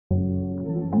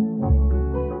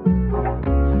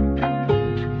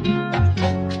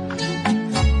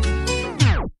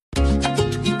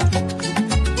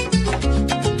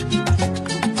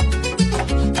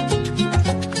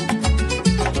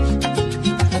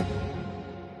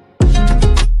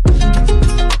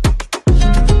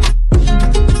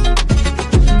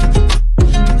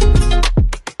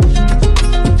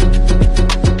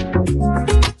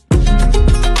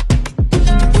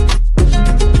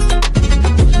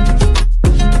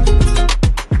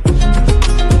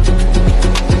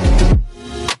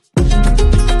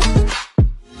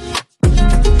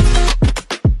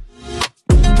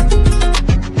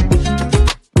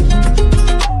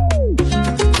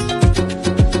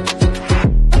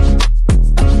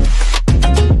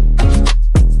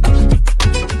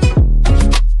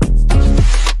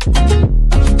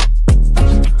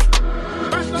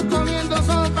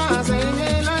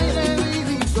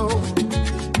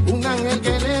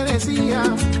decía,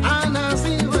 ha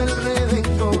nacido el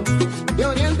Redentor. De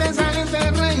oriente salen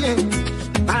de reyes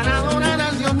para adorar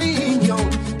al Dios niño,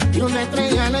 y una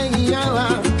estrella le guiaba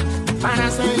para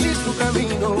seguir su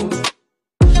camino.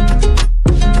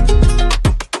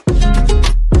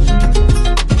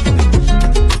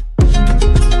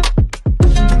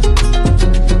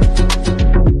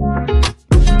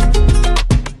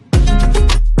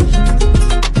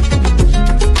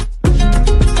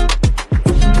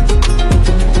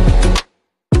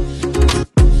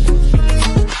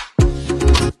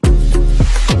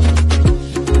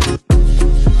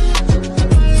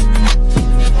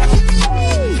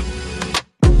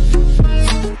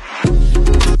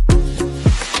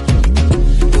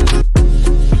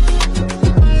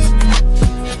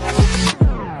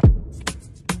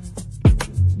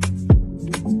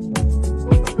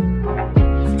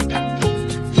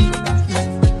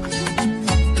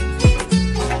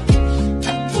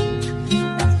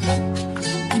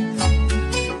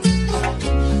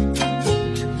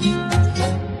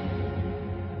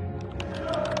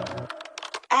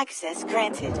 Access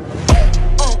granted.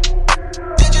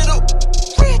 Digital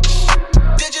rich,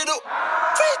 digital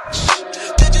rich,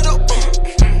 digital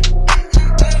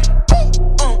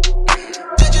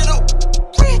digital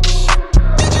rich,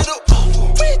 digital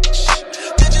rich,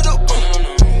 digital.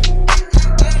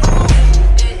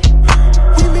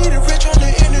 We made it rich on the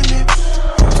internet.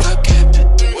 Stop capping.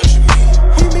 What you mean?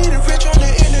 We made it rich on the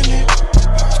internet.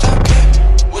 Stop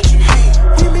capping. What you mean?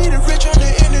 We made it rich on the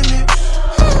internet.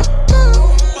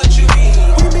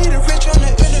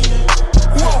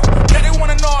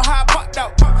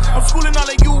 I'm schooling all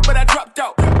of you, but I dropped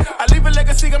out. I leave a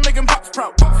legacy, I'm making pops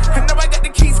proud. And now I got the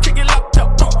keys, kicking locked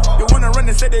out. You wanna run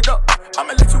and set it up?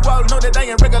 I'ma let you all know that I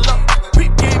ain't regular.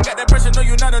 Peep game, got that pressure, know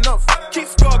you not enough. Keep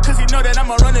score, cause you know that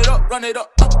I'ma run it up, run it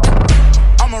up.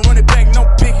 I'ma run it back, no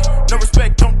biggie. No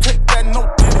respect, don't take that, no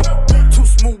ditty. Too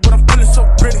smooth, but I'm feeling so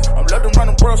pretty. I'm loved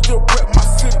around the world, still rep my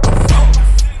city.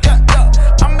 Yeah,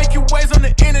 I'm making waves on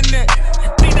the internet.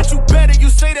 You think that you better, you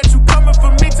say that you coming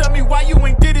for me. Tell me why you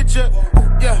ain't did it yet.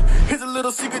 Yeah, here's a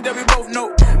little secret that we both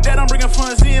know, that I'm bringing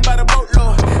funds in by the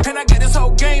boatload. And I got this whole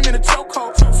game in a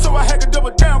chokehold, so I had to double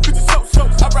down, cause it's so.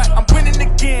 Alright, I'm winning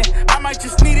again, I might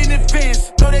just need an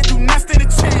advance. No, they do not stand a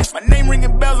chance. My name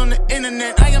ringing bells on the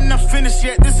internet. I am not finished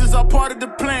yet, this is all part of the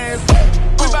plan.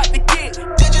 We about to get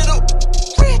digital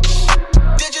rich,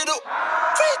 digital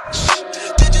rich,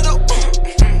 digital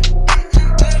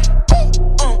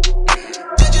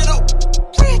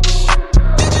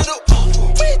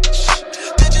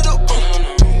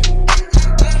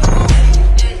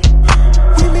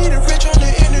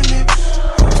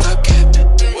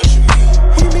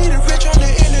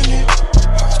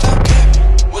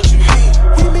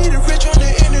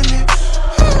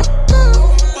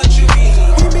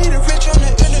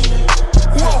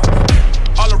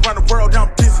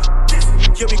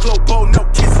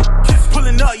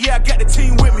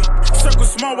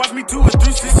watch me do it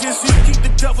 360. Keep the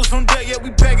duffels on deck, yeah, we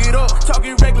back it up.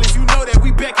 Talking reckless, you know that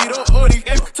we back it up.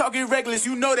 Talking reckless,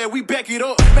 you know that we back it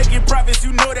up. Making profits,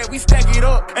 you know that we stack it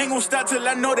up. Ain't gon' stop till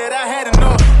I know that I had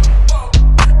enough.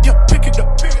 Yeah, pick it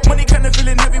up. Money kinda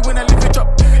feeling heavy when I lift it up.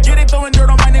 Yeah, they throwing dirt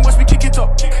on my name, watch me kick it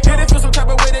up. Yeah, they feel some type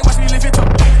of way, they watch me lift it up.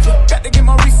 Got to get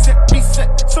my reset.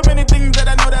 So many things that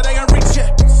I know that I ain't reach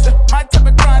yet. My type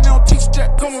of grind, they don't teach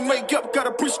that. Come and wake up,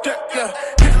 gotta push that, yeah.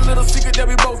 Here's a little secret that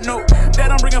we both know, that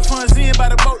I'm bringing funds in by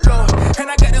the boatload. And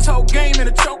I got this whole game in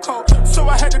a chokehold, so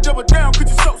I had to double down,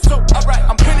 cause it's so. Alright,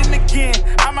 I'm winning again,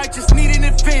 I might just need an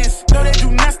advance. No, they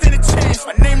do not stand a chance.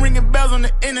 My name ringing bells on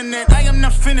the internet. I am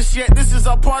not finished yet, this is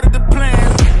all part of the plan.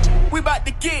 We about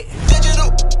to get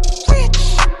digital rich,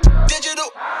 digital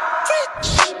rich,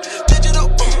 digital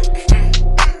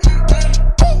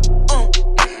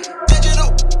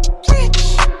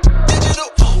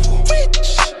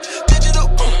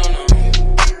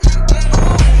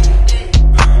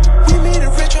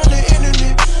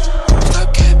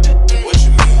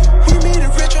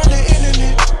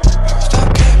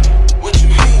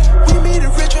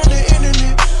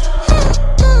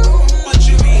what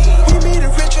you mean?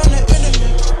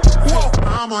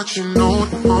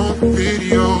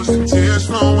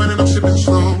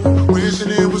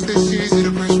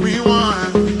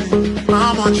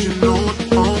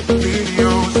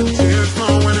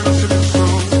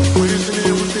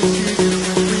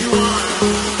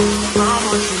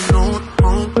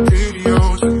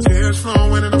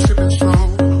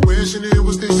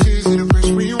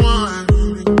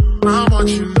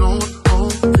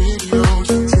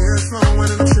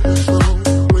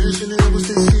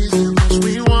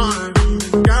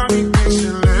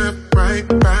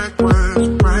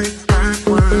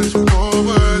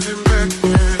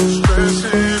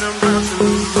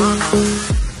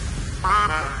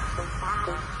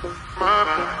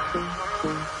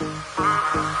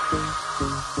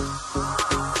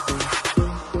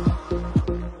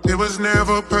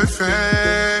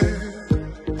 fair,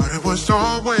 but it was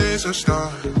always a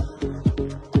start.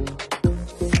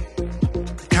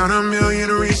 Count a million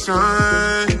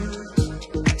reasons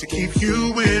to keep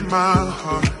you in my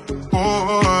heart.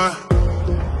 Oh,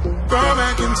 go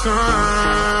back in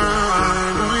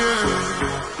time. Oh yeah.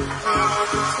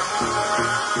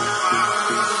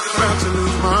 About to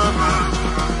lose my mind.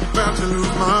 About to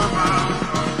lose my mind.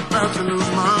 About to lose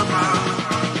my mind.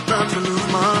 About to lose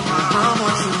my mind. I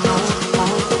want you to know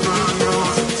on the radio.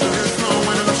 There's no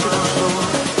way to show the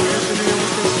floor. Wishing it was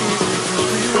this easy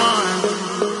to rewind.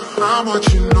 I want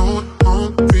you to know on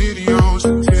the videos.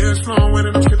 Tears flowing when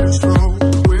I'm skipping slow.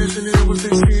 Wishing it was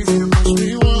this easy to push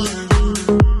rewind.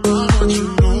 I want you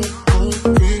to know on the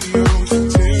videos.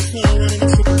 Tears flowing when I'm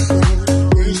skipping slow.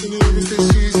 Wishing it was this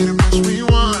easy to push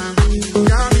rewind.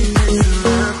 Got me thinking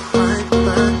left, right,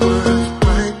 backwards,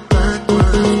 right,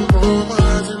 backwards,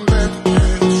 forwards and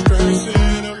backwards.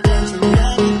 Stressing, I'm got to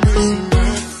got me pacing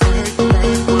left, right,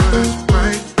 backwards,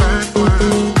 right,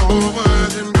 backwards,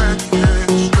 forwards and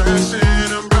backwards. Stressing,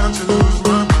 I'm about to lose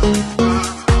my mind.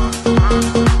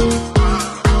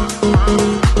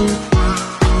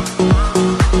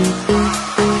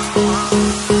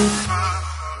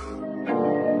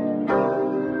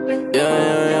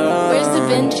 Where's the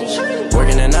Vinci?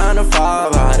 Working a 9 to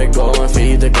 5, I had to go and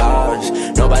feed the guys.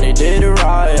 Nobody did it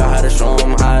right, I had to show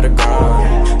them how to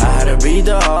grind. I had to beat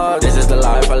the odds, this is the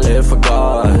life I live for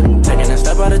God. Taking a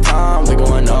step at a time, we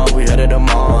going up, we headed to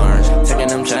Mars. Taking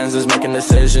them chances, making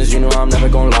decisions, you know I'm never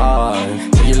gonna lie.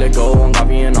 Till you let go, I'm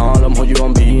copying all them, who you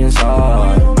gon' be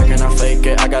inside. I cannot fake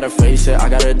it, I gotta face it, I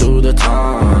gotta do the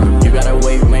time. You gotta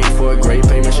wait, mate, for a great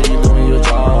pay, make sure you're doing your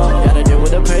job. Gotta deal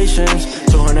with the patience,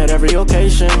 200 every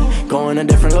occasion. Going to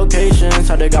different locations,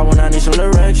 how they got when I need some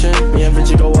direction. Me and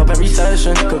Vinci go up every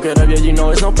session. Cook it up, yeah, you know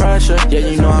it's no pressure. Yeah,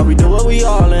 you know how we do it, we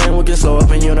all in. We can slow up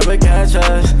and you never catch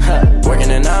us.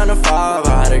 Working a 9 to 5,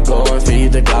 I had to go and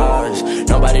feed the guys.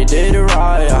 Nobody did it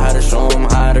right, I had to show them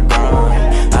how to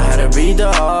grind. I had to beat the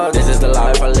odds, this is the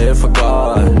life I live for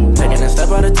God. Taking a step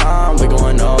at a time, we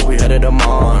going up, we headed to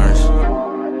Mars.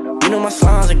 You know my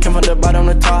signs, I came from the bottom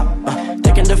to top.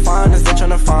 They can define us, they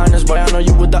tryna find us. Boy, I know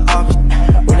you with the ops.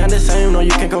 We're not the same, no,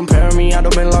 you can't compare me. I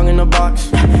don't belong in the box.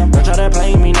 Don't try to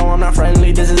play me, no, I'm not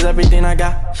friendly. This is everything I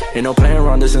got. Ain't no playing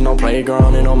around, this is no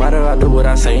playground. It no matter, I do what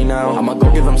I say now. I'ma go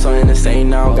give them something to say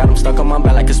now. Got them stuck on my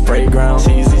back like a spray ground.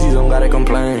 See, easy, don't gotta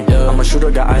complain. I'm a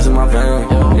shooter, got eyes in my vein.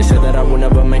 They said that I would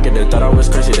never make it, they thought I was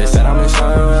crazy. They said I'm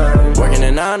insane. Working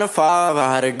a 9 to 5,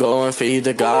 I had to go and feed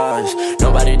the guys.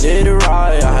 Nobody did it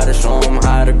right, I had to show them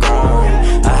how to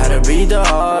grind. I had to beat the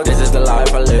odds, this is the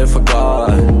life I live for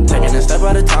God. Taking a step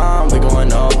at a time, we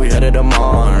going up, we headed to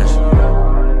Mars.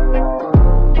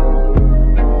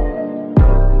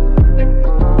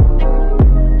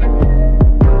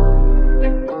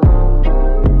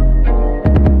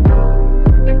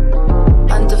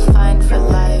 Undefined for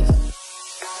life.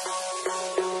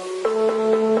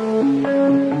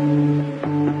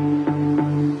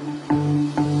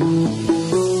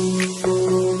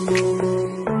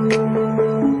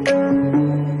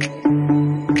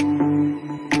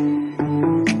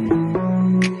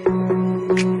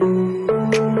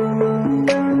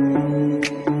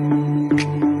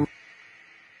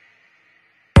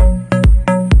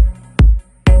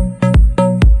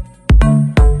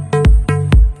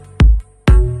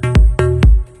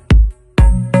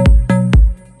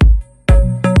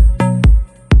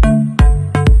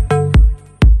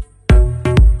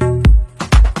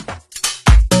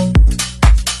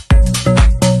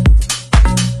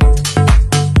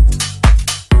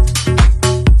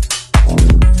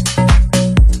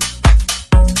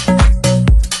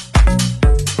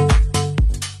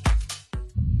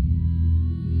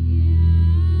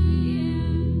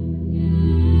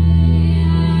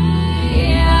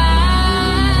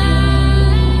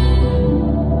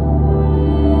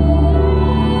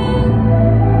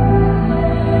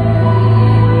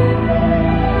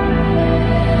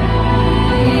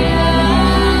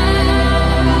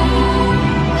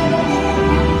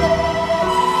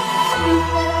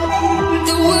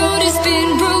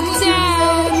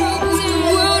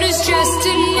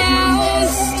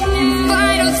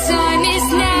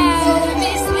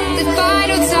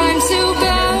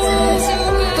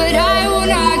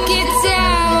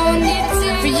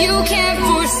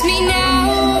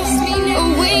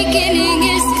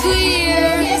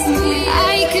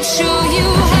 Show you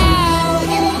how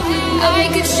I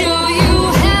could show you.